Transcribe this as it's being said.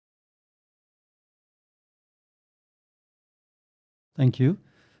Thank you.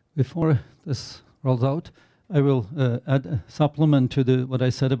 Before this rolls out, I will add a supplement to what I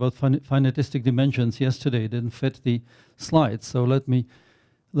said about finitistic dimensions yesterday. It didn't fit the slides, so let me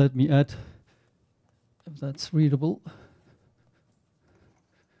add, if that's readable,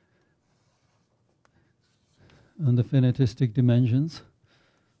 on the finitistic dimensions.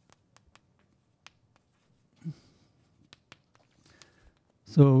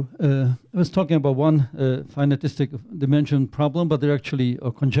 So I was talking about one finitistic dimension problem, but they're actually a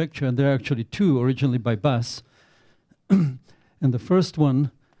conjecture, and there are actually two originally by Bass. And the first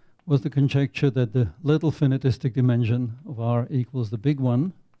one was the conjecture that the little finitistic dimension of R equals the big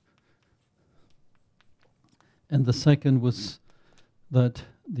one. And the second was that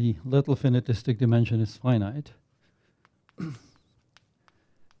the little finitistic dimension is finite.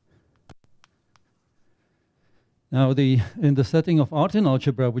 Now, in the setting of art in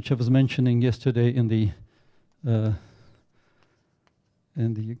algebra, which I was mentioning yesterday in the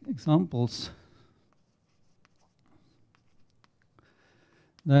examples,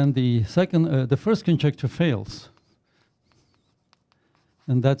 then the first conjecture fails,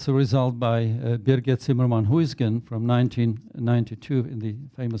 and that's a result by Birgit Zimmermann-Huisgen from 1992 in the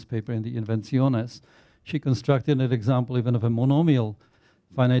famous paper in the Invenciones. She constructed an example even of a monomial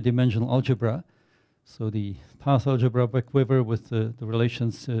finite dimensional algebra. So the path algebra of equivalence with the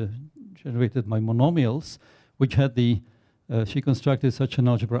relations generated by monomials, which had she constructed such an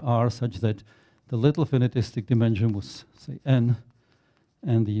algebra R such that the little finitistic dimension was, say, n,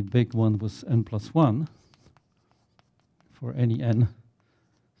 and the big one was n plus 1 for any n.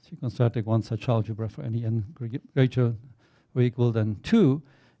 She constructed one such algebra for any n greater or equal than 2,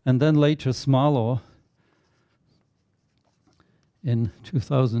 and then later Smalow in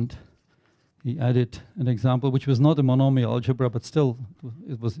 2000 he added an example which was not a monomial algebra, but still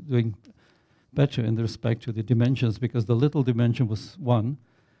it was doing better in respect to the dimensions, because the little dimension was 1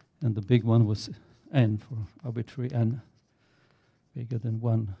 and the big one was n for arbitrary n bigger than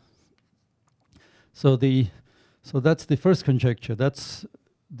 1. So that's the first conjecture. That's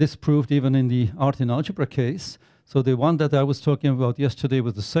disproved even in the art in algebra case. So the one that I was talking about yesterday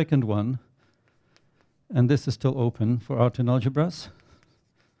was the second one, and this is still open for art in algebras.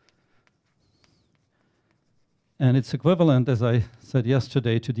 And it's equivalent, as I said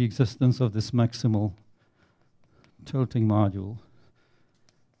yesterday, to the existence of this maximal tilting module,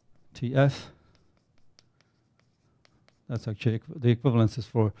 TF. That's actually the equivalence is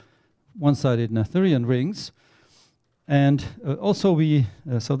for one-sided Noetherian rings. And also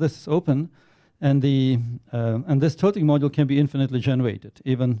so this is open, and this tilting module can be infinitely generated,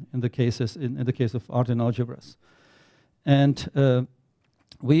 even in the case of art in algebras. And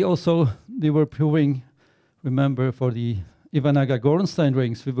they were proving. Remember, for the Ivanaga-Gorenstein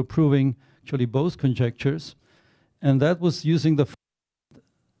rings, we were proving actually both conjectures, and that was using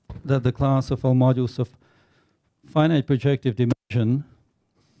that the class of all modules of finite projective dimension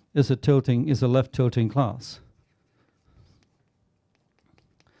is a left tilting class.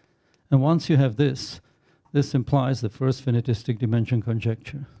 And once you have this implies the first finitistic dimension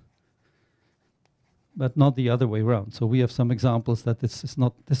conjecture, but not the other way around. So we have some examples that this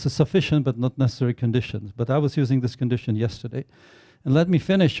is sufficient but not necessary conditions. But I was using this condition yesterday. And let me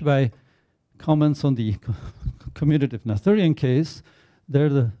finish by comments on the commutative Noetherian case. There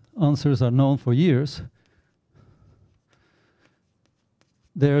the answers are known for years.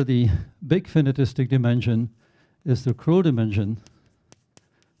 There the big finitistic dimension is the Kroll dimension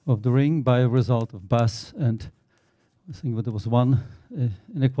of the ring by a result of Bass, and I think that there was one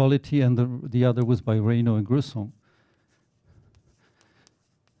inequality, and the other was by Reynaud and Gruson.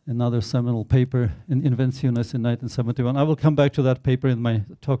 Another seminal paper in Invenciones in 1971. I will come back to that paper in my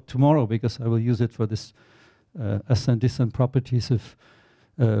talk tomorrow, because I will use it for this ascent-descent properties of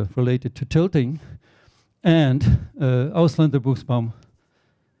related to tilting. And Ausländer Buchsbaum,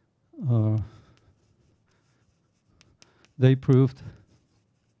 they proved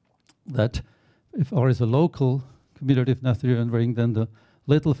that if R is a local commutative Noetherian ring, then the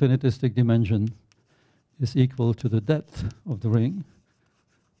little finitistic dimension is equal to the depth of the ring.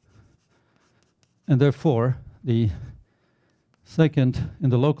 And therefore, the second,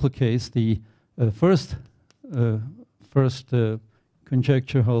 in the local case, the first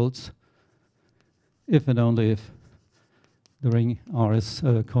conjecture holds if and only if the ring R is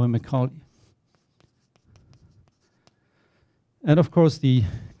Cohen-Macaulay. And of course, the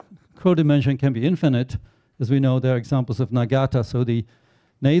co-dimension can be infinite. As we know, there are examples of Nagata, so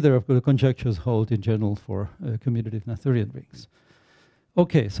neither of the conjectures hold in general for commutative Noetherian rings.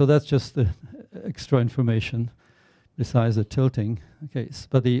 Okay, so that's just the extra information. besides the tilting case.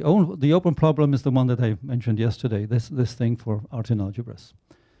 But the open problem is the one that I mentioned yesterday, this thing for art in algebras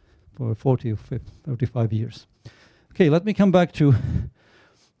for 40 or 35 years. Okay, let me come back to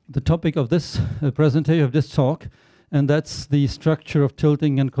the topic of this presentation, of this talk, and that's the structure of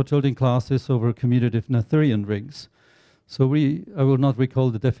tilting and cotilting classes over commutative Noetherian rings. So I will not recall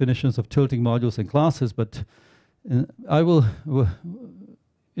the definitions of tilting modules and classes, but I will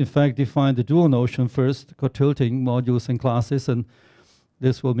in fact define the dual notion first, cotilting modules and classes, and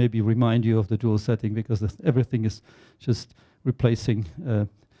this will maybe remind you of the dual setting, because everything is just replacing,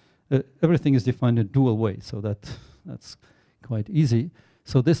 everything is defined in a dual way, so that's quite easy.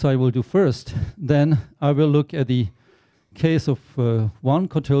 So this I will do first, then I will look at the case of one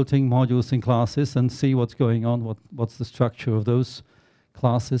cotilting modules and classes and see what's going on, what's the structure of those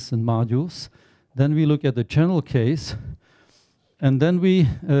classes and modules. Then we look at the general case, and then we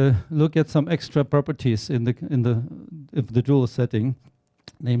look at some extra properties in the dual setting,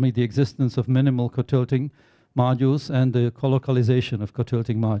 namely the existence of minimal cotilting modules and the colocalization of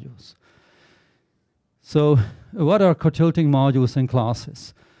cotilting modules. So what are cotilting modules and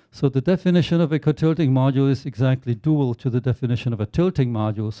classes? So the definition of a cotilting module is exactly dual to the definition of a tilting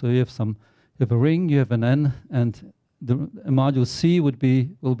module. So you have a ring, you have an n, and a module C will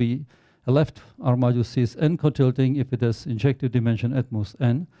be a left. Our module C is n cotilting if it has injective dimension at most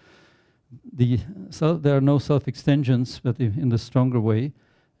n. There are no self-extensions, but in the stronger way,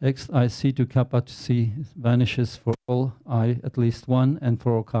 xic to kappa to c vanishes for all I at least one and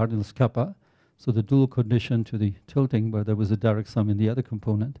for all cardinals kappa. So the dual condition to the tilting, where there was a direct sum in the other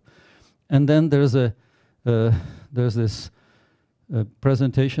component. And then there's this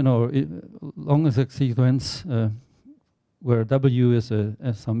presentation or long sequence where W is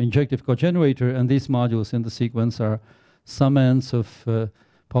some injective cogenerator, and these modules in the sequence are summands of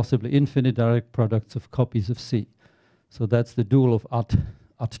possibly infinite direct products of copies of C. So that's the dual of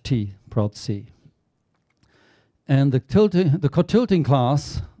at T, prod C. And the cotilting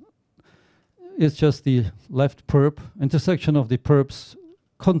class is just the left perp, intersection of the perps,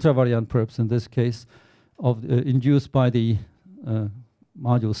 contravariant perps in this case, induced by the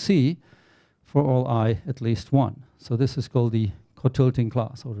module C for all I at least one. So this is called the cotilting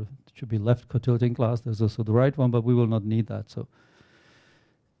class, or it should be left cotilting class. There's also the right one, but we will not need that. So,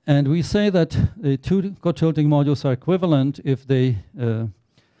 and we say that the two cotilting modules are equivalent if they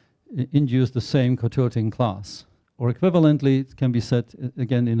induce the same cotilting class. Or equivalently, it can be said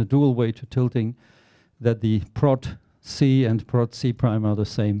again in a dual way to tilting, that the prod C and prod C prime are the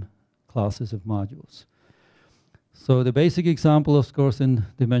same classes of modules. So the basic example, of course, in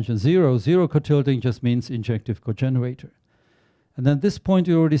dimension 0 cotilting just means injective cogenerator. And then at this point,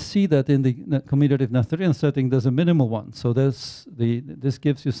 you already see that in the commutative Noetherian setting, there's a minimal one. So this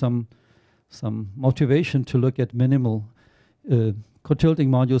gives you some motivation to look at minimal cotilting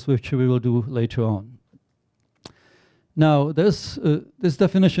modules, which we will do later on. Now, this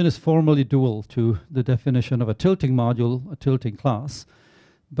definition is formally dual to the definition of a tilting module, a tilting class.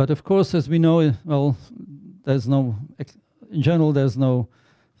 But of course, as we know, well, in general, there's no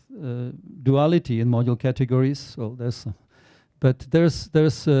duality in module categories. So but there's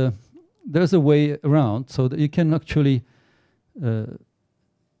a way around, so that you can actually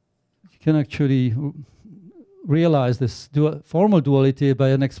realize this formal duality by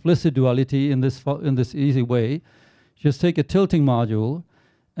an explicit duality in this easy way. Just take a tilting module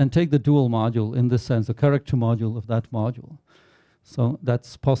and take the dual module, in this sense, the character module of that module. So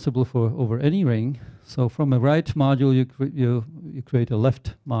that's possible for over any ring. So from a right module, you create a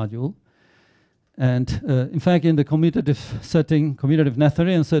left module. And in fact, in the commutative setting, commutative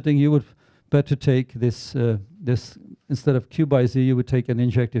Noetherian setting, you would better take this, instead of Q by Z, you would take an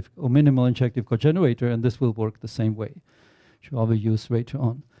injective or minimal injective cogenerator, and this will work the same way, which I will use later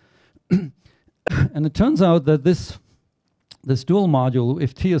on. And it turns out that this dual module,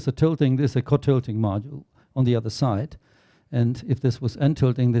 if T is a tilting, this is a cotilting module on the other side. And if this was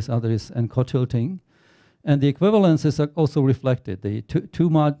n-tilting, this other is n-cotilting. And the equivalence is also reflected. The two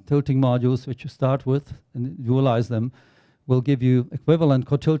tilting modules, which you start with and dualize them, will give you equivalent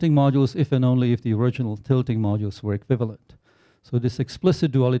cotilting modules if and only if the original tilting modules were equivalent. So this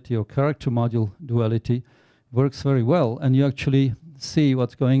explicit duality or character module duality works very well. And you actually see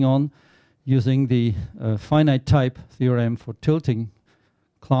what's going on using the finite type theorem for tilting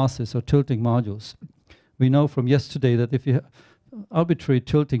classes or tilting modules. We know from yesterday that if you have arbitrary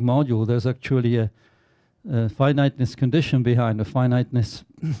tilting module, there's actually a finiteness condition behind, a finiteness,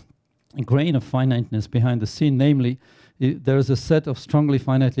 a grain of finiteness behind the scene. Namely, there is a set of strongly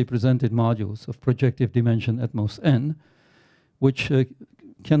finitely presented modules of projective dimension at most n, which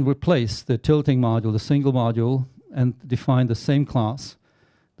can replace the tilting module, the single module, and define the same class,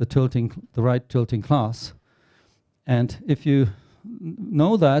 the right tilting class. And if you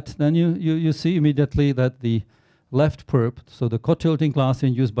know that, then you see immediately that the left perp, so the cotilting class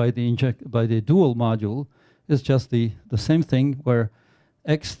induced by the dual module, is just the same thing, where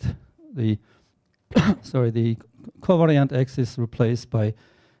x, the the covariant x is replaced by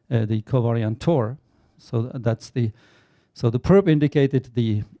the covariant Tor. So that's the perp indicated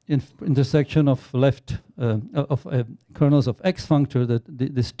the intersection of left kernels of x functor. That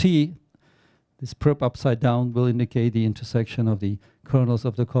this t, this perp upside down, will indicate the intersection of the kernels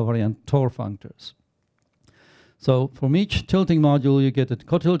of the covariant Tor functors. So from each tilting module, you get a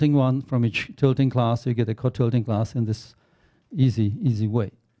cotilting one. From each tilting class, you get a cotilting class in this easy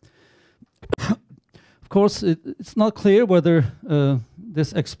way. Of course, it's not clear whether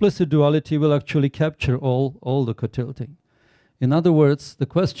this explicit duality will actually capture all the cotilting. In other words, the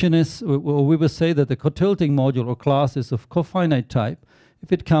question is, we will say that the cotilting module or class is of cofinite type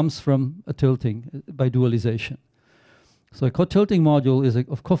if it comes from a tilting by dualization. So a cotilting module is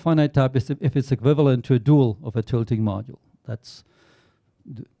of cofinite type if it's equivalent to a dual of a tilting module. That's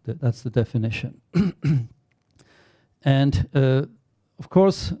the definition. And of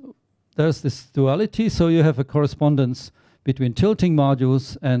course, there's this duality, so you have a correspondence between tilting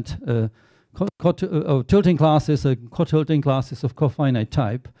modules and tilting classes, cotilting classes of cofinite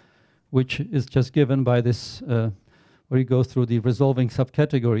type, which is just given by this, where you go through the resolving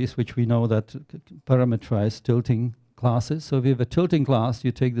subcategories, which we know that parameterize tilting classes. So if you have a tilting class,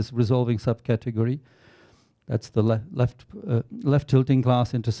 you take this resolving subcategory. That's the left tilting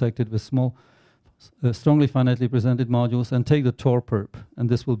class intersected with small, strongly finitely presented modules, and take the Tor perp, and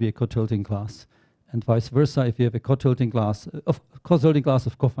this will be a cotilting class. And vice versa, if you have a cotilting class of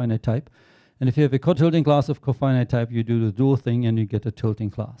cofinite type, and if you have a cotilting class of cofinite type, you do the dual thing and you get a tilting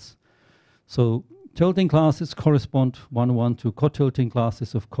class. So tilting classes correspond one-to-one to cotilting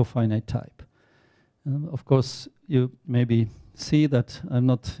classes of cofinite type. Of course, you maybe see that I'm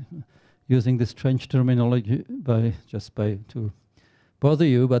not using this strange terminology to bother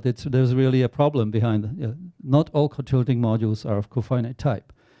you, but there's really a problem behind it. Not all cotilting modules are of cofinite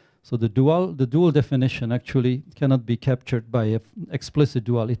type. So the dual definition actually cannot be captured by an explicit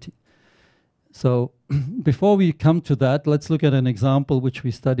duality. So before we come to that, let's look at an example which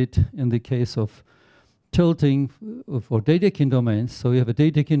we studied in the case of tilting for Dedekind domains. So we have a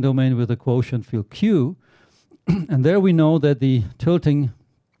Dedekind domain with a quotient field Q, and there we know that the tilting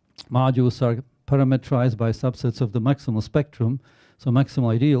modules are parameterized by subsets of the maximal spectrum, so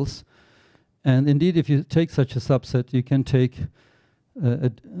maximal ideals. And indeed, if you take such a subset, you can take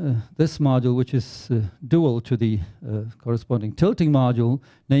this module, which is dual to the corresponding tilting module.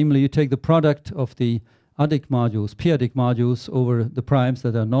 Namely, you take the product of the adic modules, p-adic modules, over the primes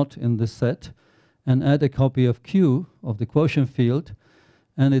that are not in this set, and add a copy of Q of the quotient field.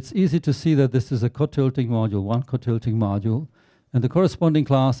 And it's easy to see that this is a cotilting module, one cotilting module. And the corresponding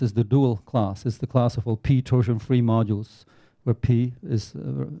class is the dual class. It's the class of all p torsion-free modules, where p is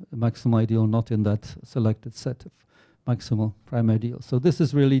a maximal ideal not in that selected set of maximal prime ideals. So this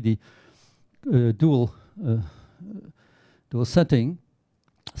is really the dual setting.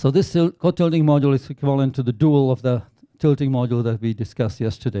 So this cotilting module is equivalent to the dual of the tilting module that we discussed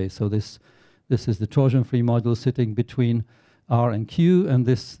yesterday. So this is the torsion-free module sitting between R and Q, and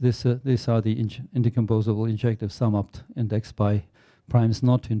these are the indecomposable injective sum-up indexed by primes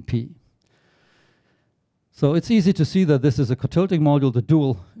not in P. So it's easy to see that this is a cotilting module, the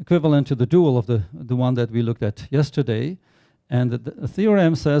dual, equivalent to the dual of the one that we looked at yesterday. And the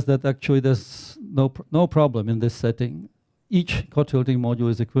theorem says that actually there's no problem in this setting. Each cotilting module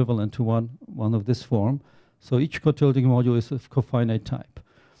is equivalent to one of this form. So each cotilting module is of cofinite type.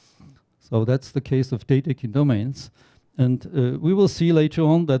 So that's the case of Dedekind domains. And we will see later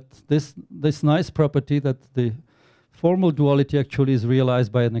on that this nice property that the formal duality actually is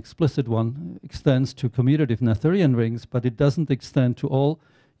realized by an explicit one, extends to commutative Noetherian rings, but it doesn't extend to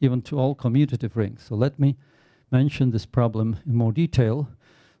even to all commutative rings. So let me mention this problem in more detail.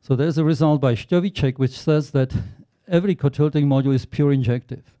 So there's a result by Stovicek which says that every cotilting module is pure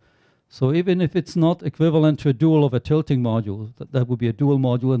injective. So even if it's not equivalent to a dual of a tilting module, that would be a dual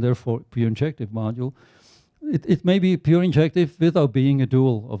module and therefore pure injective module, it may be pure injective without being a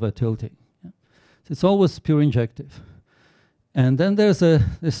dual of a tilting. Yeah. So it's always pure injective. And then there's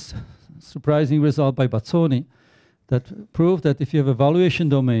this surprising result by Bazzoni that proved that if you have a valuation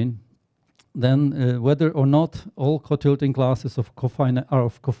domain, then whether or not all cotilting classes are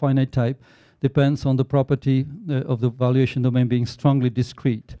of cofinite type depends on the property of the valuation domain being strongly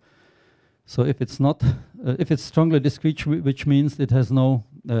discrete. So if it's not, if it's strongly discrete, which means it has no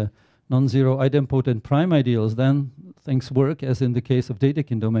non-zero idempotent prime ideals, then things work, as in the case of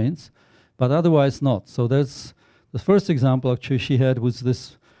Dedekind domains, but otherwise not. So there's the first example actually she had was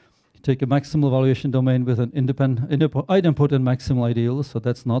this: you take a maximal evaluation domain with an idempotent maximal ideal, so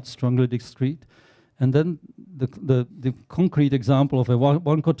that's not strongly discrete. And then the concrete example of a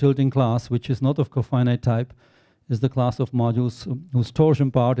one cotilting class, which is not of cofinite type, is the class of modules whose torsion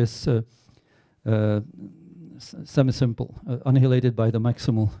part is semi-simple, annihilated by the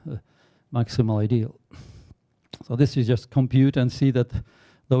maximal ideal. So this you just compute and see that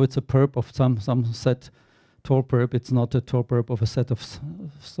though it's a perp of some set Tor perp, it's not a Tor perp of a set of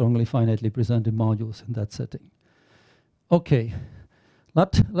strongly finitely presented modules in that setting. Okay,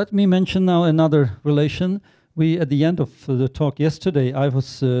 let me mention now another relation. At the end of the talk yesterday, I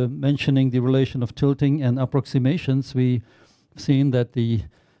was mentioning the relation of tilting and approximations. We've seen that the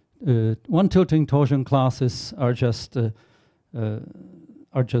one tilting torsion classes are just the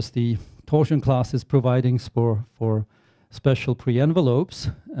torsion classes providing for special pre-envelopes,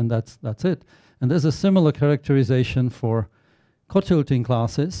 and that's it. And there's a similar characterization for cotilting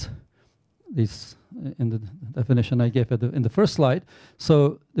classes. These in the definition I gave in the first slide.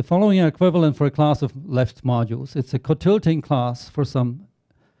 So the following are equivalent for a class of left modules. It's a cotilting class for some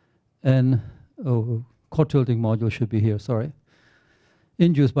cotilting module should be here, sorry.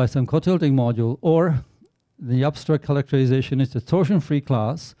 Induced by some cotilting module, or the abstract characterization is a torsion-free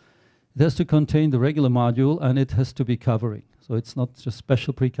class. It has to contain the regular module and it has to be covering. So it's not just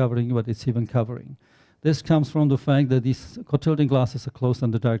special pre-covering, but it's even covering. This comes from the fact that these cotilting classes are closed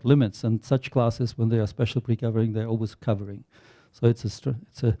under direct limits, and such classes, when they are special pre-covering, they're always covering. So it's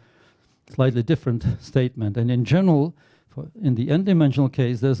a slightly different statement. And in general, in the n-dimensional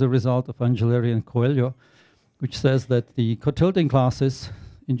case, there's a result of Angileri and Coelho, which says that the cotilting classes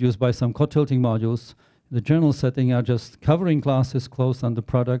induced by some cotilting modules, in the general setting, are just covering classes closed under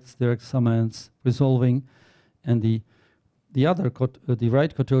products, direct summands, resolving, and the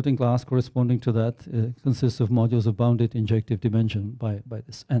right cotilting class corresponding to that consists of modules of bounded injective dimension by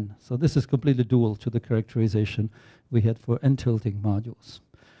this n. So this is completely dual to the characterization we had for n-tilting modules.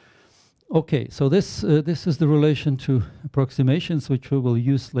 Okay, so this is the relation to approximations, which we will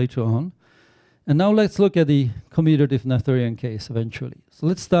use later on. And now let's look at the commutative Noetherian case eventually. So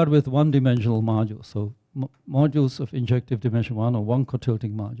let's start with one-dimensional modules, so modules of injective dimension 1 or one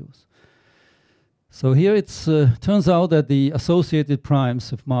cotilting modules. So here it turns out that the associated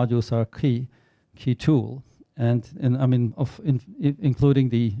primes of modules are key tool, and including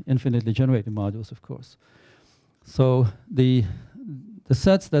the infinitely generated modules, of course. So the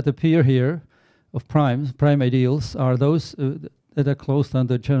sets that appear here of prime ideals are those that are closed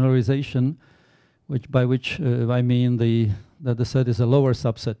under generalization, by which I mean that the set is a lower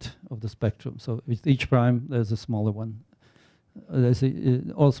subset of the spectrum. So with each prime, there's a smaller one.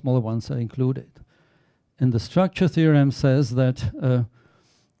 All smaller ones are included. And the structure theorem says that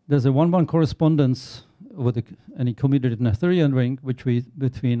there's a 1-1 correspondence with any commutative Noetherian ring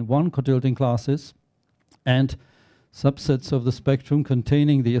between one cotilting classes and subsets of the spectrum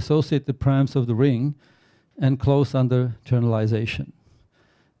containing the associated primes of the ring and closed under generalization.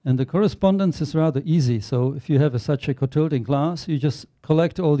 And the correspondence is rather easy. So if you have such a cotilting class, you just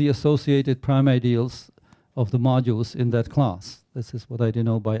collect all the associated prime ideals of the modules in that class. This is what I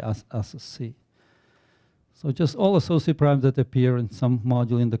denote by SSC. So just all associated primes that appear in some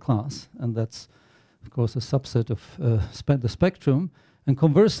module in the class, and that's, of course, a subset of the spectrum. And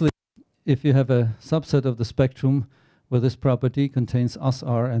conversely, if you have a subset of the spectrum where this property contains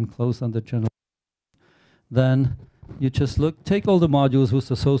us-R and closed under general, then you just take all the modules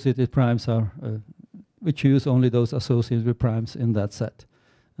whose associated primes are, we choose only those associated primes in that set,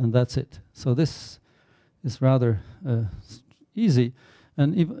 and that's it. So this is rather easy,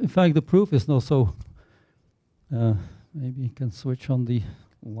 and in fact, the proof is not so. Maybe you can switch on the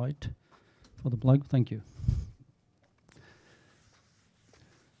light for the plug. Thank you.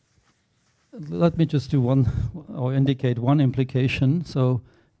 Let me just do or indicate one implication. So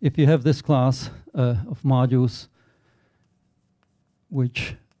if you have this class of modules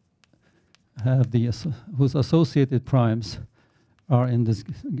which have whose associated primes are in this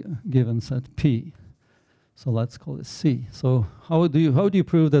given set P, so let's call it C. So how do you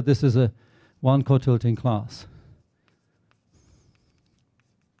prove that this is a one cotilting class?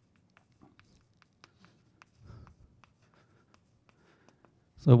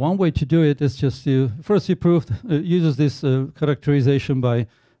 So one way to do it is just first you uses this characterization by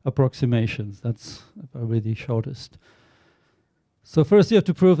approximations. That's probably the shortest. So first you have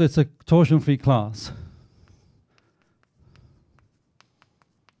to prove it's a torsion-free class.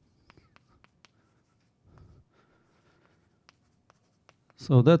 So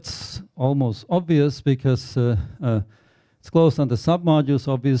So that's almost obvious because it's closed under submodules,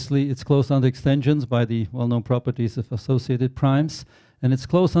 obviously. It's closed under extensions by the well-known properties of associated primes. And it's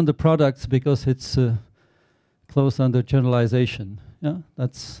closed under products because it's closed under generalization. Yeah,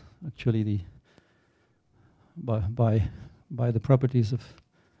 that's actually the by the properties of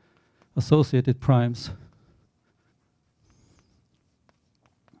associated primes.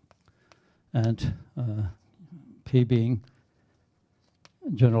 And P being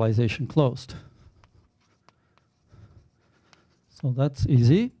generalization closed. So that's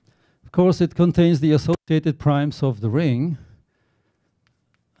easy. Of course, it contains the associated primes of the ring.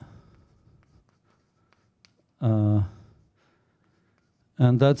 And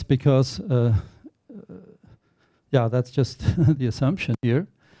that's because, yeah, that's just the assumption here.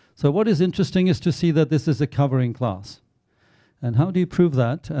 So what is interesting is to see that this is a covering class. And how do you prove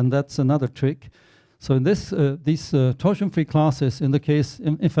that? And that's another trick. So in this, these torsion-free classes, in the case,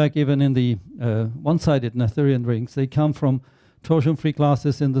 in fact, even in the one-sided Noetherian rings, they come from torsion-free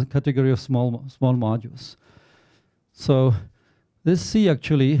classes in the category of small modules. So this C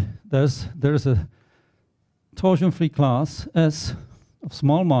actually, there's a torsion-free class S of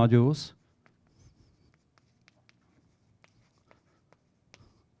small modules.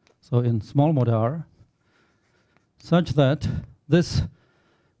 So in small mod R, such that this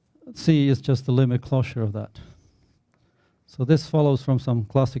C is just the limit closure of that. So this follows from some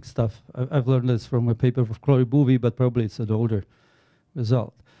classic stuff. I've learned this from a paper of Clory-Bouvi, but probably it's an older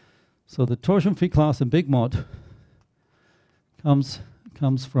result. So the torsion-free class in big mod comes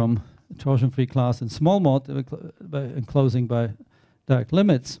from a torsion-free class in small mod by enclosing by direct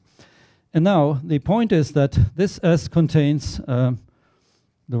limits. And now the point is that this S contains the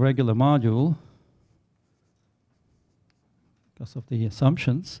regular module because of the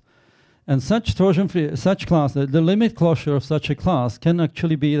assumptions. And such torsion-free, such class, the limit closure of such a class can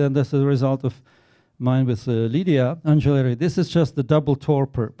actually be, then that's a result of mine with Lydia Angeleri. This is just the double Tor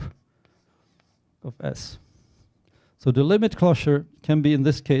perp of S. So the limit closure can be, in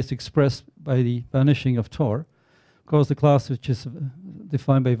this case, expressed by the vanishing of Tor. Of course, the class which is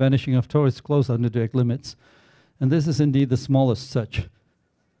defined by vanishing of Tor is closed under direct limits. And this is indeed the smallest such.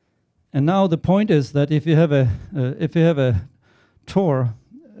 And now the point is that if you have a Tor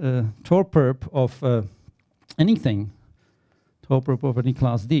perp of anything, Tor perp of any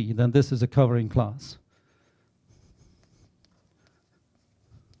class D, then this is a covering class.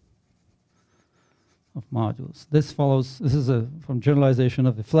 Of modules. This follows, this is from generalization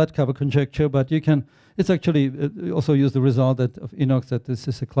of the flat cover conjecture, but you can, it's actually also use the result that of Inox that this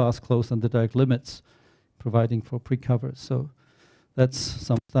is a class closed under direct limits, providing for precovers. So that's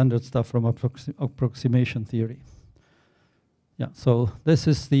some standard stuff from approximation theory. Yeah, so this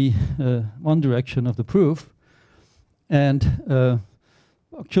is the one direction of the proof. And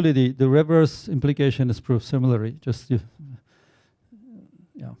actually the reverse implication is proved similarly, just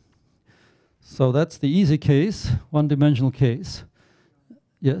yeah. So that's the easy case, one-dimensional case.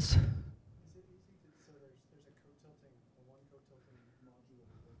 Yes?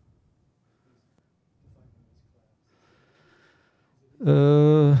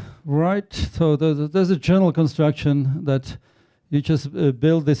 Right, so there's a general construction that you just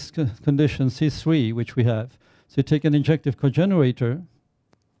build this condition C3, which we have. So you take an injective cogenerator.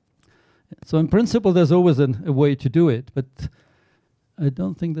 So in principle, there's always a way to do it, but I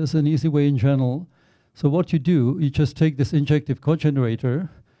don't think there's an easy way in general. So what you do, you just take this injective cogenerator,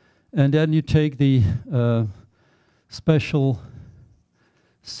 and then you take the special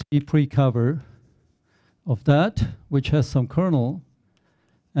C precover of that, which has some kernel,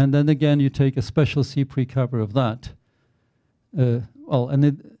 and then again you take a special C precover of that. Well, and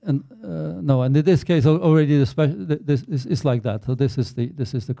in this case already this is like that. So this is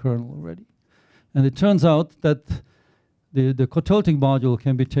the kernel already, and it turns out that the cotilting module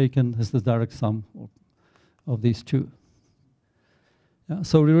can be taken as the direct sum of these two. Yeah,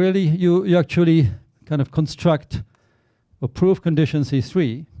 so really you actually kind of construct a proof condition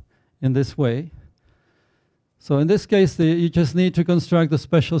C3 in this way. So in this case, you just need to construct the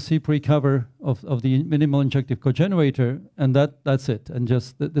special C precover of the minimal injective cogenerator, and that's it. And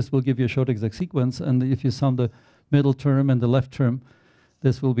just this will give you a short exact sequence. And if you sum the middle term and the left term,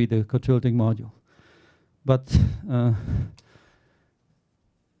 this will be the cotilting module. But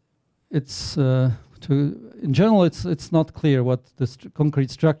it's in general, it's not clear what the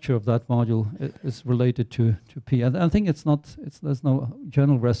concrete structure of that module is related to P. And I think there's no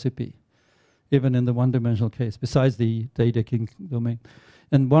general recipe, even in the one-dimensional case, besides the Dedekind domain.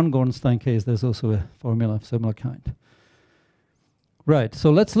 In one Gornstein case, there's also a formula of similar kind. Right,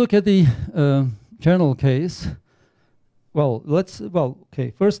 so let's look at the general case.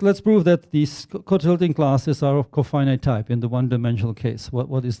 okay. First, let's prove that these cotilting classes are of cofinite type in the one-dimensional case.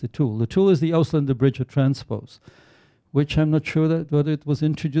 What is the tool? The tool is the Auslander-Bridger transpose, which I'm not sure that whether it was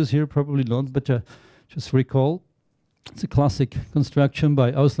introduced here, probably not, but just recall. It's a classic construction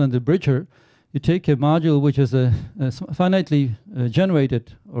by Auslander-Bridger. You take a module which is a finitely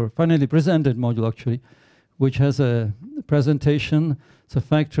generated or finitely presented module, actually, which has a presentation. It's a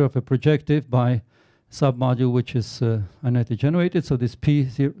factor of a projective by submodule which is finitely generated. So this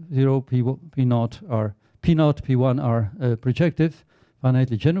P0, P0 are P0, P1 are projective,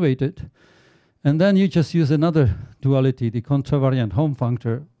 finitely generated. And then you just use another duality, the contravariant home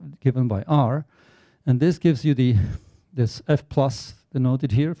functor given by R. And this gives you this F plus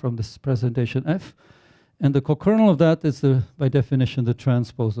denoted here from this presentation F. And the cokernel of that is, by definition, the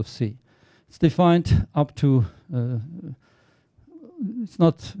transpose of C. It's defined up to it's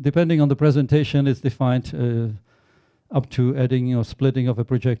not, depending on the presentation, it's defined up to adding or splitting of a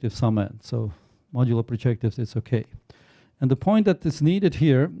projective summand. So modular projectives, it's okay. And the point that is needed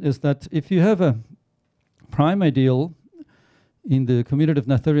here is that if you have a prime ideal in the commutative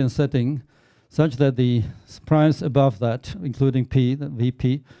Noetherian setting, such that the primes above that, including P, the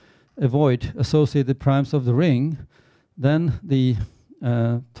VP, avoid associated primes of the ring, then the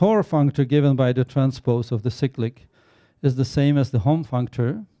Tor functor given by the transpose of the cyclic is the same as the home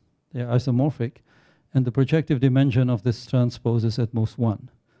functor, they are isomorphic, and the projective dimension of this transpose is at most 1.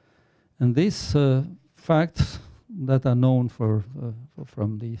 And these facts that are known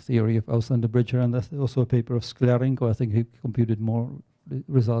from the theory of Auslander-Bridger, and that's also a paper of Skляrenko, I think he computed more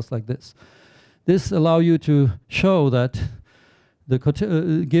results like this. This allow you to show that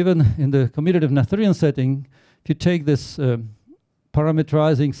given in the commutative Noetherian setting, if you take this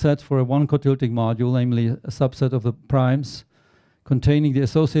parametrizing set for a one cotilting module, namely a subset of the primes containing the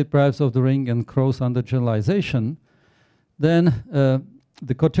associate primes of the ring and Crows under generalization, then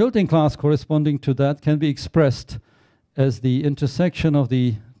the cotilting class corresponding to that can be expressed as the intersection of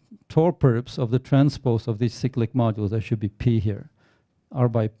the Tor perps of the transpose of these cyclic modules. There should be P here, R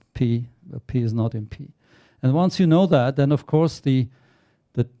by P, but P is not in P. And once you know that, then of course the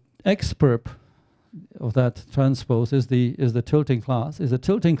X perp of that transpose is the tilting class, is a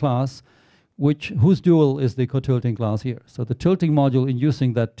tilting class whose dual is the cotilting class here. So the tilting module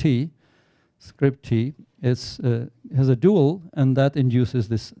inducing that T, script T, has a dual, and that induces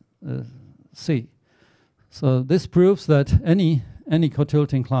this C. So this proves that any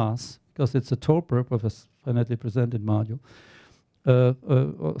cotilting class, because it's a Tor perp of a finitely presented module,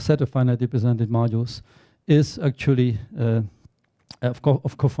 set of finitely presented modules, is actually of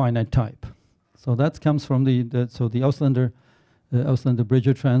cofinite type. So that comes from the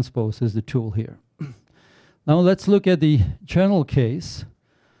Auslander-Bridger transpose is the tool here. Now let's look at the general case.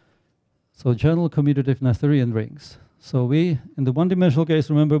 So general commutative Noetherian rings. So we, in the one-dimensional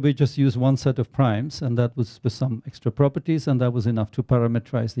case, remember we just used one set of primes, and that was with some extra properties, and that was enough to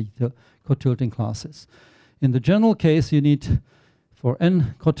parameterize the cotilting classes. In the general case, you need, for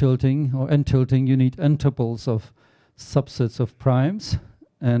n cotilting or n tilting, you need n tuples of subsets of primes.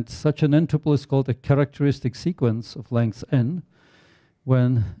 And such an n tuple is called a characteristic sequence of length n,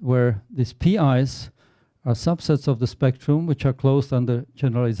 where these pi's are subsets of the spectrum which are closed under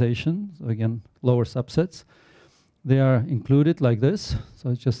generalization. So again, lower subsets. They are included like this. So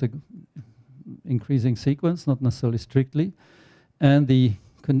it's just an increasing sequence, not necessarily strictly. And the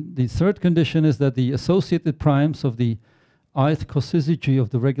third condition is that the associated primes of the ith cosyzygy of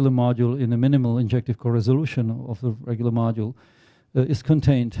the regular module in a minimal injective co-resolution of the regular module is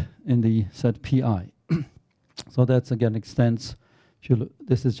contained in the set Pi. So that's again extends.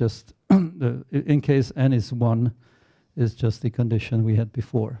 This is just in case n is 1, is just the condition we had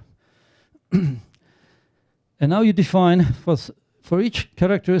before. And now you define for each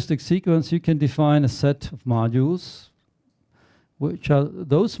characteristic sequence, you can define a set of modules, which are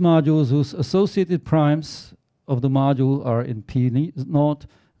those modules whose associated primes of the module are in P0,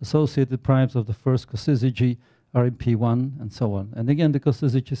 associated primes of the first cosyzygy are in P1, and so on. And again, the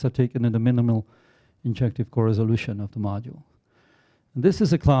cosyzygies are taken in the minimal injective co-resolution of the module. And this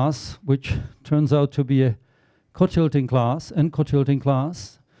is a class which turns out to be a cotilting class, n cotilting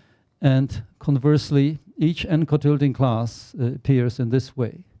class, and conversely, each n cotilting class appears in this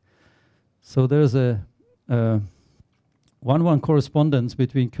way. So there's a 1-1 correspondence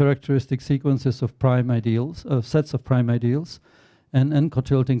between characteristic sequences of prime ideals, sets of prime ideals, and n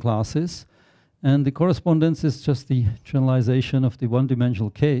cotilting classes. And the correspondence is just the generalization of the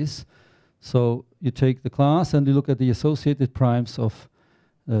one-dimensional case. So you take the class and you look at the associated primes of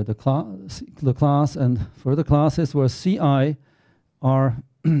the class, and for the classes where Ci are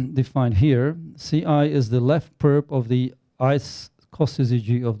defined here, Ci is the left perp of the cos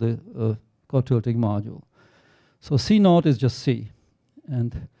CZG of the co-tilting module. So C naught is just C,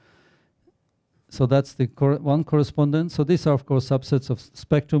 and so that's the one correspondence. So these are, of course, subsets of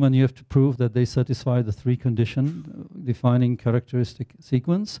spectrum, and you have to prove that they satisfy the three condition defining characteristic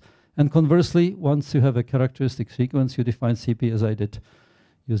sequence. And conversely, once you have a characteristic sequence, you define CP as I did,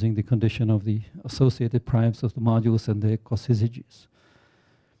 using the condition of the associated primes of the modules and their cos CZGs.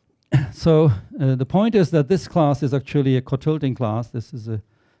 So the point is that this class is actually a cotilting class. This is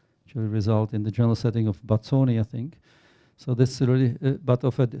actually a result in the general setting of Bazzoni, I think. So this is really, but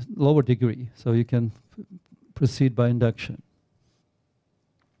of a lower degree. So you can proceed by induction.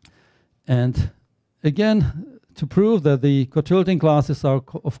 And again, to prove that the cotilting classes are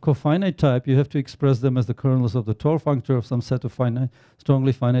of cofinite type, you have to express them as the kernels of the Tor functor of some set of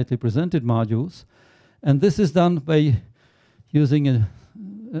strongly finitely presented modules. And this is done by using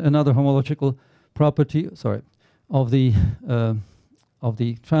another homological property, of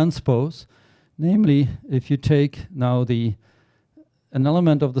the transpose. Namely, if you take now an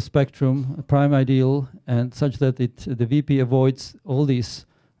element of the spectrum, a prime ideal, and such that the VP avoids all these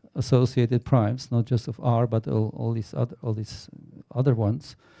associated primes, not just of R, but all these other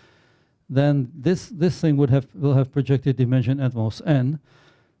ones, then this thing will have projected dimension at most n.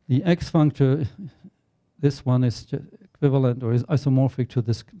 The X functor, this one is equivalent or is isomorphic to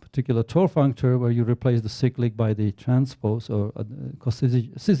this particular Tor functor, where you replace the cyclic by the transpose or cos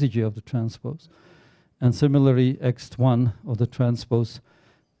CZG of the transpose. And similarly, X1 of the transpose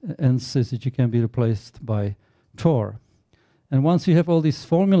and CZG can be replaced by Tor. And once you have all these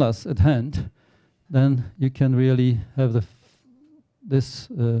formulas at hand, then you can really have this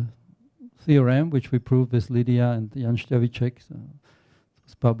theorem, which we proved with Lydia and Jan Šťavíček.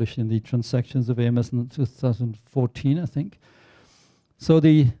 It's published in the Transactions of AMS in 2014, I think. So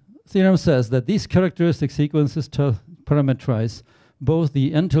the theorem says that these characteristic sequences parameterize both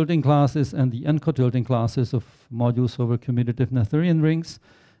the n-tilting classes and the n-cotilting classes of modules over commutative Noetherian rings.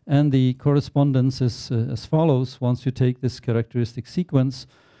 And the correspondence is as follows. Once you take this characteristic sequence,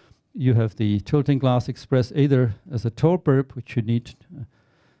 you have the tilting class expressed either as a Tor perp, which you need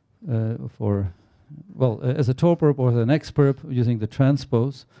as a Tor perp or as an X perp using the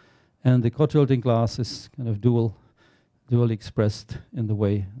transpose, and the cotilting class is kind of dually expressed in the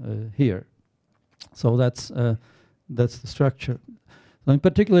way here. So that's the structure. So in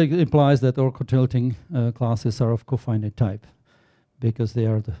particular, it implies that all cotilting classes are of cofinite type, because they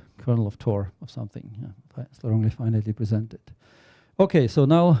are the kernel of Tor of something, strongly finitely presented. Okay, so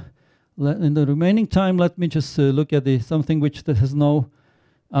now in the remaining time, let me just look at something which has no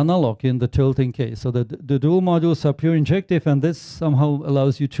analog in the tilting case. So the dual modules are pure injective, and this somehow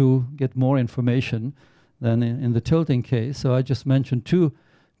allows you to get more information than in the tilting case. So I just mentioned two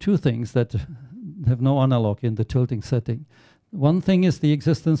things that have no analog in the tilting setting. One thing is the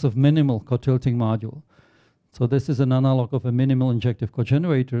existence of minimal cotilting module. So this is an analog of a minimal injective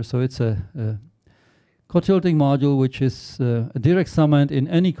cogenerator. So it's a cotilting module which is a direct summand in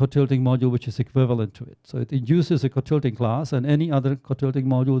any cotilting module which is equivalent to it. So it induces a cotilting class, and any other cotilting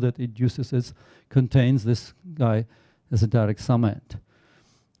module that induces it contains this guy as a direct summand.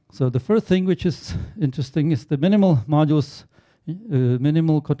 So the first thing which is interesting is the minimal modules,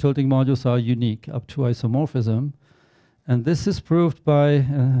 minimal cotilting modules are unique up to isomorphism. And this is proved by,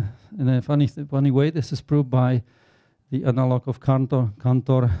 in a funny way, this is proved by the analog of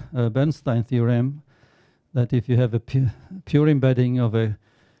Cantor-Bernstein theorem, that if you have a pure embedding of a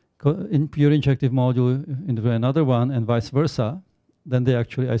pure injective module into another one and vice versa, then they're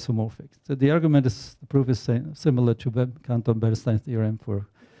actually isomorphic. So the argument is, the proof is similar to Cantor-Bernstein theorem for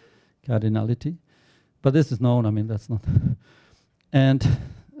cardinality. But this is known, I mean, that's not. And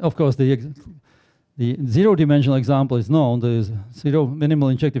of course, the zero-dimensional example is known. The zero minimal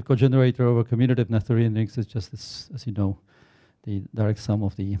injective cogenerator over commutative Noetherian rings is just this, as you know, the direct sum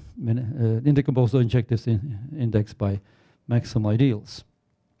of the intercomposable injectives indexed by maximal ideals.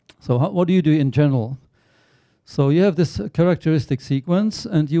 So what do you do in general? So you have this characteristic sequence,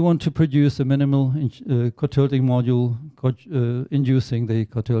 and you want to produce a minimal cotilting module inducing the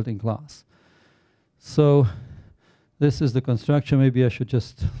cotilting class. So this is the construction. Maybe I should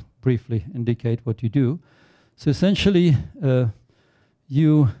just briefly indicate what you do. So essentially,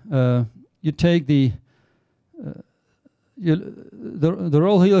 you take the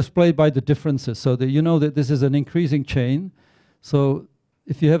role here is played by the differences. So that you know that this is an increasing chain. So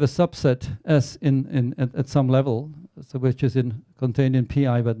if you have a subset S at some level, so which is contained in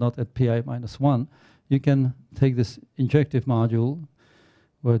Pi but not at Pi minus 1, you can take this injective module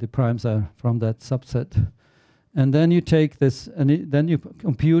where the primes are from that subset. And then you take this, and then you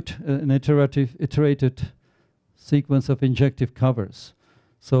compute an iterated sequence of injective covers.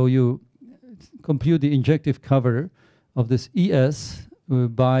 So you compute the injective cover of this ES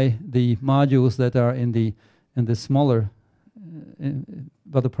by the modules that are in the smaller,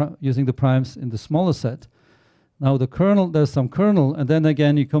 using the primes in the smaller set. Now the kernel, there's some kernel, and then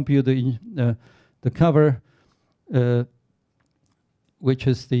again you compute the cover, which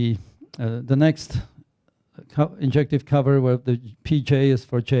is the next injective cover where the Pj is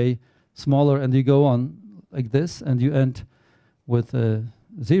for j smaller, and you go on like this, and you end with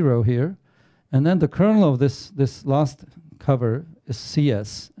 0 here. And then the kernel of this last cover is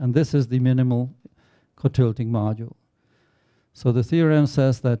CS, and this is the minimal cotilting module. So the theorem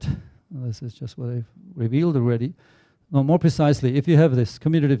says that, this is just what I've revealed already. No, more precisely, if you have this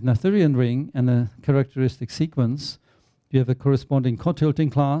commutative Noetherian ring and a characteristic sequence, you have a corresponding cotilting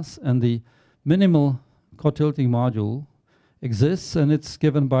class, and the minimal cotilting module exists, and it's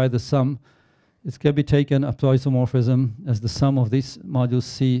given by the sum. It can be taken up to isomorphism as the sum of these modules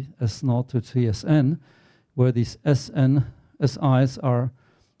CS0 to CSN, where these SN, SIs are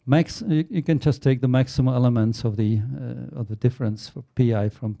max. You can just take the maximal elements of the difference for PI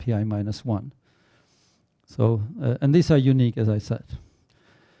from PI minus 1. So, and these are unique, as I said.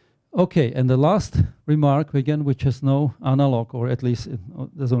 Okay, and the last remark, again, which has no analog, or at least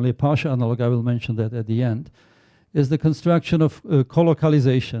there's only a partial analog, I will mention that at the end, is the construction of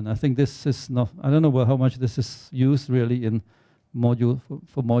colocalization. I think this is not, I don't know how much this is used really in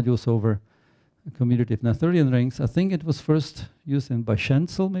for modules over commutative Noetherian rings. I think it was first used by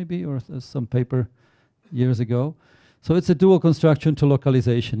Schenzel maybe, or some paper years ago. So it's a dual construction to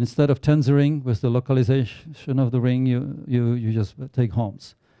localization. Instead of tensoring with the localization of the ring, you just take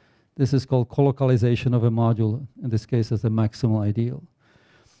Holmes. This is called colocalization of a module, in this case as the maximal ideal.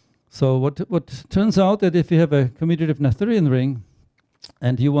 So what turns out that if you have a commutative Noetherian ring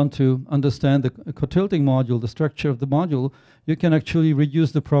and you want to understand the cotilting module, the structure of the module, you can actually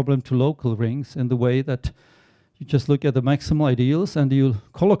reduce the problem to local rings in the way that you just look at the maximal ideals and you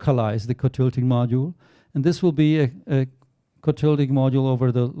colocalize the cotilting module, and this will be a cotilting module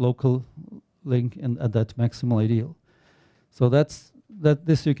over the local link at that maximal ideal. So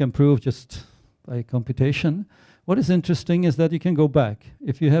this you can prove just by computation. What is interesting is that you can go back.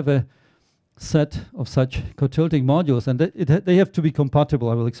 If you have a set of such cotilting modules, and they have to be compatible,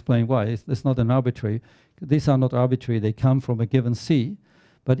 I will explain why. It's not an arbitrary. These are not arbitrary, they come from a given C.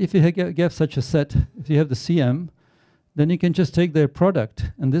 But if you have such a set, if you have the CM, then you can just take their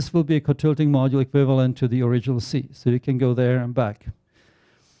product, and this will be a cotilting module equivalent to the original C. So you can go there and back.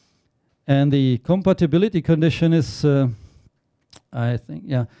 And the compatibility condition is, I think,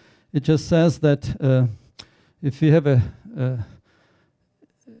 yeah, it just says that if you have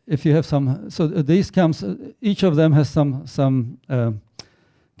some, so these comes, each of them has some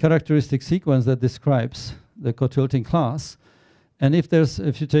characteristic sequence that describes the cotilting class, and if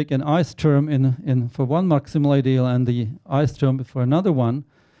you take an ith term in for one maximal ideal and the ith term for another one,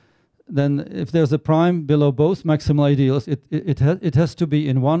 then if there's a prime below both maximal ideals, it has to be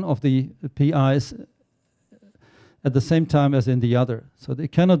in one of the PIs at the same time as in the other. So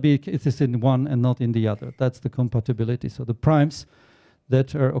it cannot be, it is in one and not in the other. That's the compatibility. So the primes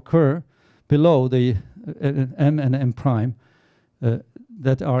that occur below the M and M prime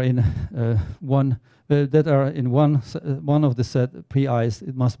that are in one of the set PIs,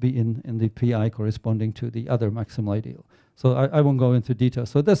 it must be in the PI corresponding to the other maximal ideal. So I won't go into detail.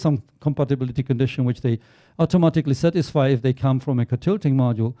 So there's some compatibility condition which they automatically satisfy if they come from a cotilting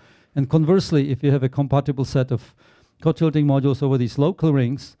module. And conversely, if you have a compatible set of cotilting modules over these local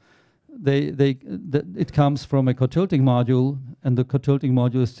rings, it comes from a cotilting module, and the cotilting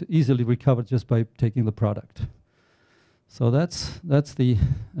module is easily recovered just by taking the product. So that's the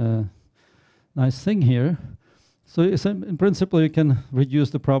nice thing here. So in principle, you can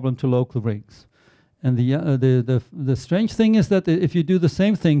reduce the problem to local rings. And the strange thing is that if you do the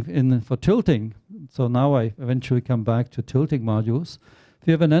same thing for tilting, so now I eventually come back to tilting modules. If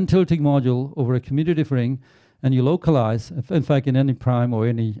you have an n-tilting module over a commutative ring and you localize, in fact in any prime or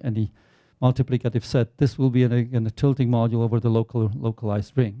any multiplicative set, this will be a tilting module over the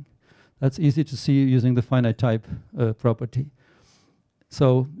localized ring. That's easy to see using the finite type property.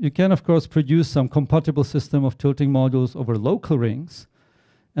 So you can of course produce some compatible system of tilting modules over local rings,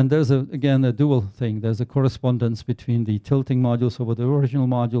 and there's again a dual thing. There's a correspondence between the tilting modules over the original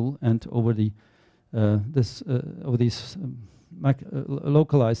module and over the over these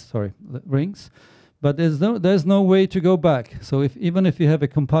localized rings, but there's no way to go back. So even if you have a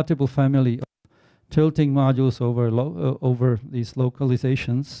compatible family of tilting modules over these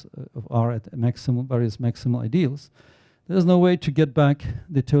localizations of R at various maximal ideals, there's no way to get back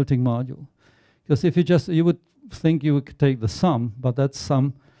the tilting module, because if you would think you could take the sum, but that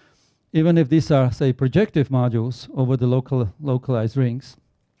sum, even if these are, say, projective modules over the localized rings,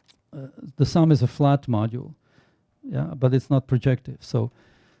 the sum is a flat module, yeah, but it's not projective. So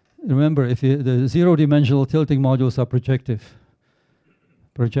remember, if the zero-dimensional tilting modules are projective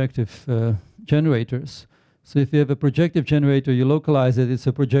generators. So if you have a projective generator, you localize it, it's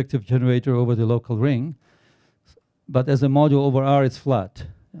a projective generator over the local ring. But as a module over R, it's flat.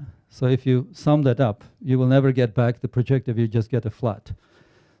 Yeah. So if you sum that up, you will never get back the projective, you just get a flat.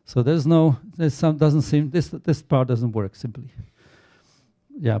 So this part doesn't work simply.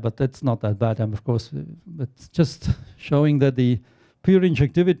 Yeah, but that's not that bad, of course. But just showing that the pure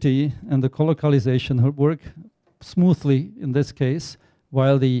injectivity and the colocalization work smoothly in this case,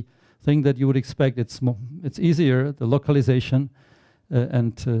 while the thing that you would expect, it's easier, the localization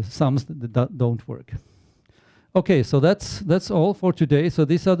and sums that don't work. Okay, so that's all for today. So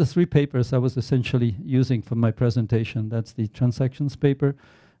these are the 3 papers I was essentially using for my presentation. That's the transactions paper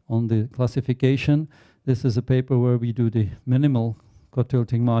on the classification. This is a paper where we do the minimal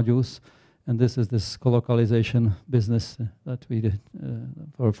cotilting modules, and this is this colocalization business that we did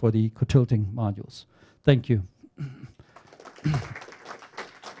for the cotilting modules. Thank you.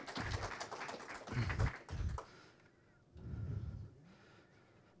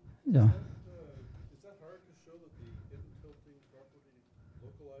 Yeah. Is that hard to show that the tilting property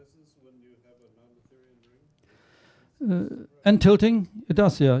localizes when you have a non-Noetherian ring? And tilting, it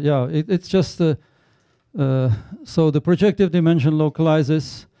does, yeah, yeah. It's just so the projective dimension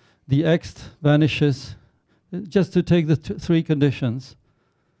localizes, the X vanishes, just to take the 3 conditions.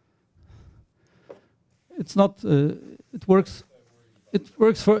 It's not. It works. It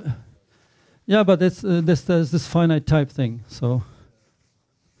works for. Yeah, but it's there's this finite type thing. So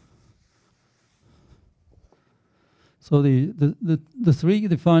the 3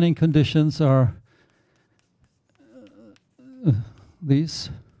 defining conditions are these.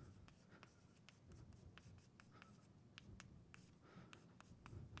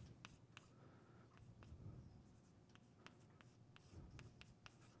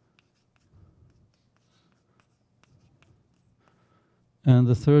 And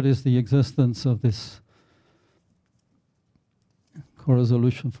the third is the existence of this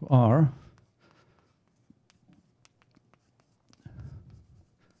co-resolution for R.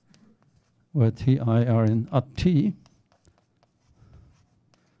 Where Ti are in at T.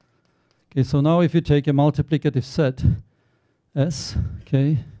 Okay, so now if you take a multiplicative set S,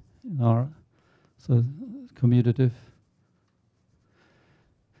 okay, in R, so commutative,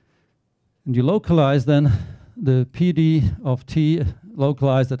 and you localize then the PD of T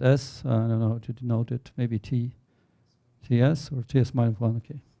localized at S, I don't know how to denote it, maybe TS or TS minus 1,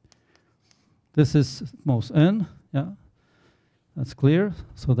 okay. This is most N, yeah, that's clear,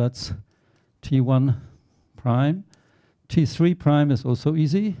 so that's T1 prime. T3 prime is also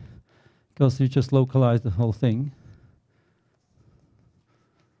easy, because you just localize the whole thing.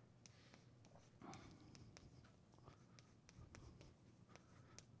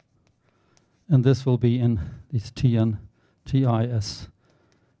 And this will be in these TN, TIS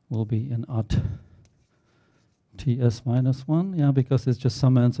will be in at TS minus 1, yeah, because it's just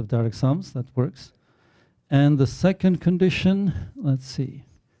some ends of direct sums, that works. And the second condition, let's see.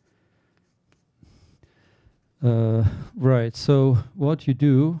 Right, so what you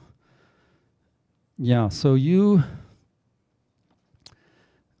do, yeah, so you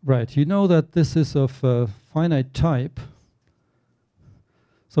know that this is of finite type.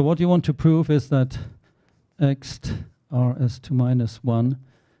 So what you want to prove is that X R S to minus 1,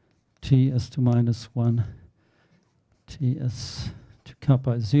 T S to minus 1, T S to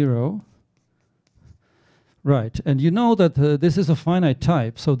kappa is 0. Right, and you know that this is a finite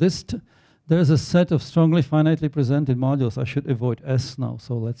type, so there's a set of strongly finitely presented modules. I should avoid S now,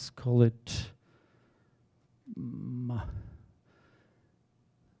 so let's call it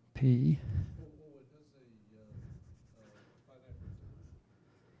P.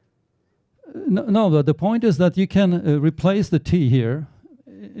 No, but the point is that you can replace the T here.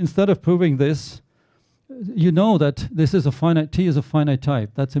 Instead of proving this, you know that this is a finite, T is a finite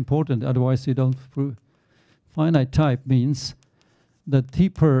type. That's important, otherwise you don't prove. Finite type means that T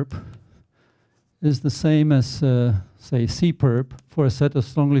perp is the same as, say, C perp for a set of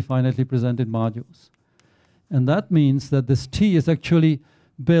strongly finitely presented modules. And that means that this T is actually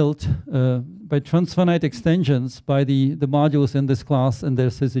built by transfinite extensions by the modules in this class and their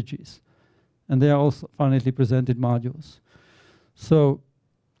syzygies. And they are also finitely presented modules. So,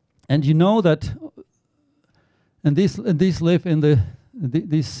 and you know that, and these live in the,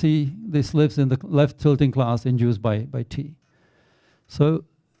 this lives in the left tilting class induced by T. So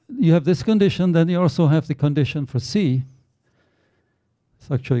you have this condition, then you also have the condition for C. It's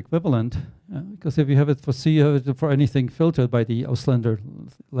actually equivalent, because if you have it for C, you have it for anything filtered by the Auslander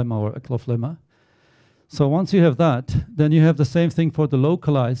lemma or Eklof lemma. So once you have that, then you have the same thing for the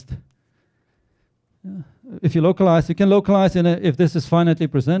localized. If you localize, you can localize if this is finitely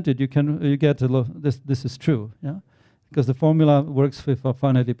presented, you get this is true, yeah, because the formula works if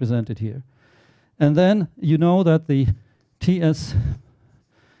finitely presented here. And then you know that the TS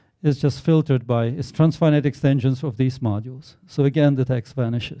is just filtered by its transfinite extensions of these modules. So again, the text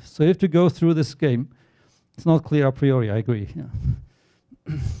vanishes. So you have to go through this game. It's not clear a priori, I agree. Yeah.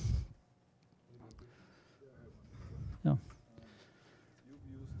 Yeah.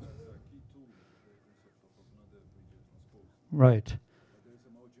 Right.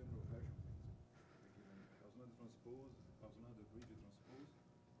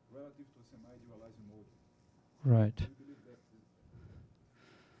 Right.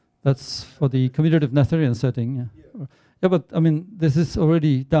 That's for the commutative Noetherian setting. Yeah. Yeah, but I mean, this is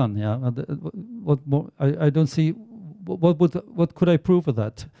already done. Yeah. What more? I don't see. What could I prove of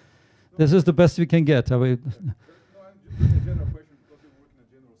that? This is the best we can get.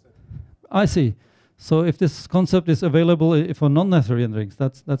 I see. So if this concept is available for non-Noetherian rings,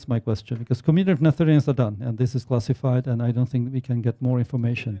 that's my question. Because commutative Noetherians are done, and this is classified, and I don't think we can get more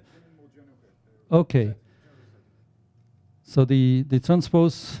information. Okay. So the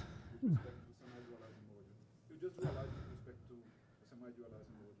transpose.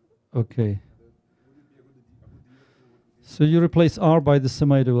 Okay. So you replace R by the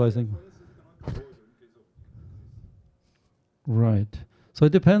semi-dualizing. Right. So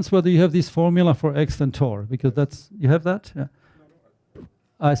it depends whether you have this formula for X and Tor, because you have that? Yeah.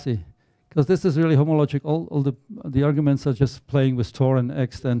 I see. Because this is really homologic. All the arguments are just playing with Tor and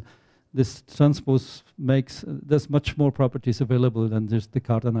X, and this transpose makes, there's much more properties available than just the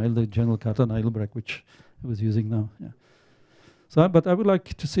the general Cartan-Eilbrecht, which I was using now. Yeah. So, but I would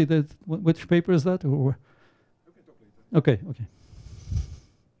like to see that. Which paper is that? Or okay, okay.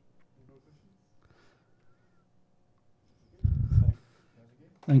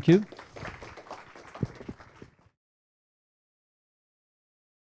 Thank you.